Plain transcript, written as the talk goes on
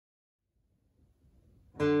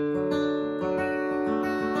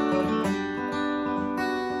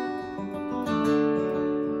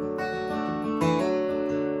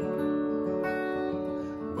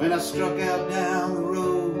struck out down the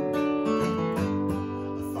road,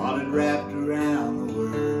 I thought it wrapped around the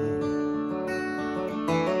world.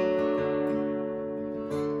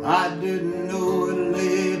 I didn't know what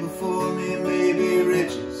lay before me, maybe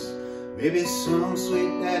riches, maybe some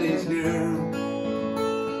sweet daddy's girl.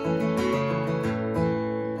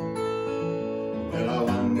 Well, I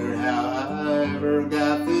wonder how I ever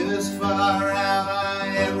got this far, how I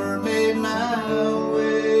ever made my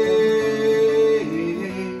way.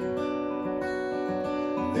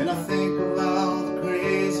 Then I think of all the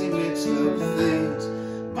crazy mixed up things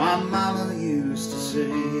my mama used to say.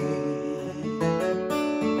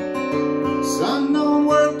 Son, don't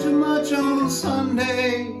work too much on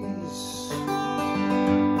Sundays,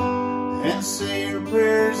 and say your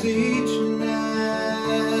prayers each night.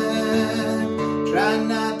 Try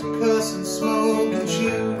not to cuss and smoke and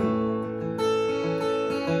chew,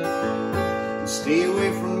 and stay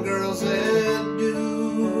away from girls that do.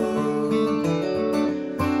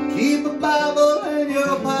 Keep a Bible in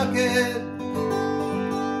your pocket,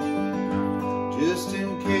 just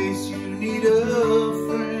in case you need a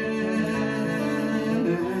friend.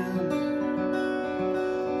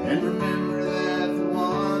 And remember that the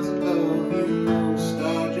ones that love you most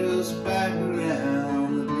are just back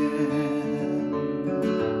around again.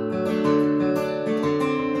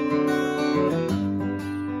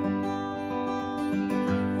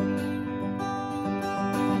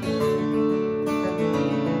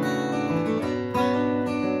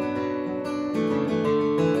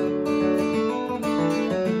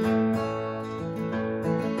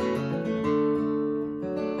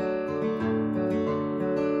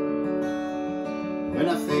 When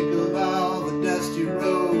I think of all the dusty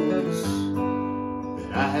roads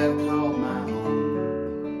that I have called my home,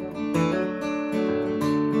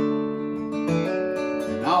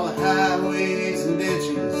 and all the highways and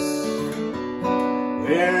ditches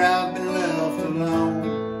where I've been left alone,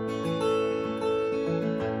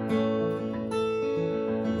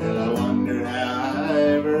 well, I wonder how I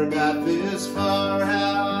ever got this far,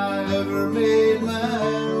 how I ever made my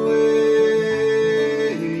way.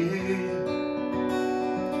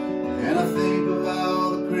 And I think of all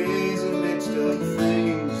the crazy mixed up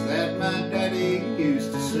things that my daddy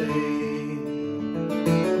used to say.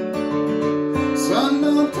 Son,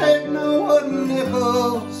 don't take no wooden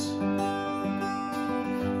nickels,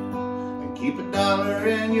 and keep a dollar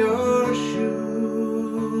in your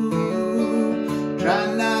shoe. Try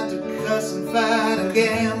not to cuss and fight and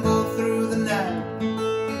gamble through the night,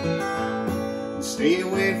 and stay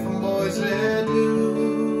away from boys that do.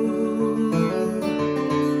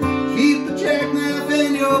 Keep a jackknife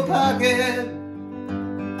in your pocket,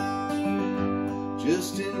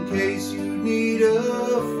 just in case you need a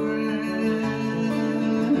friend.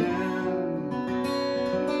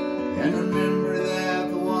 And remember that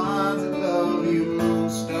the ones that love you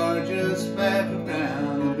most are just back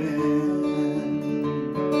around again.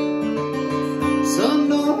 Son,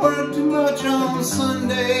 don't work too much on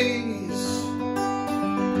Sundays,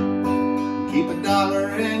 keep a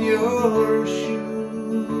dollar in your shoe.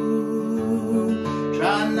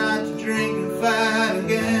 Try not to drink and fight and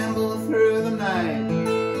gamble through the night.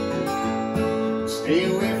 Stay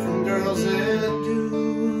away from girls that do.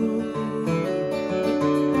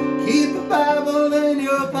 Keep a Bible in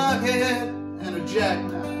your pocket and a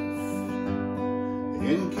jackknife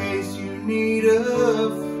in case you need a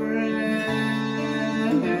friend.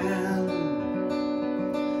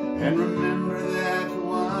 And remember that the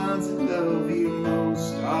ones that love you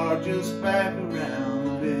most are just back around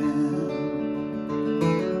again.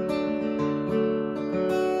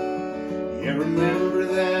 Yeah, remember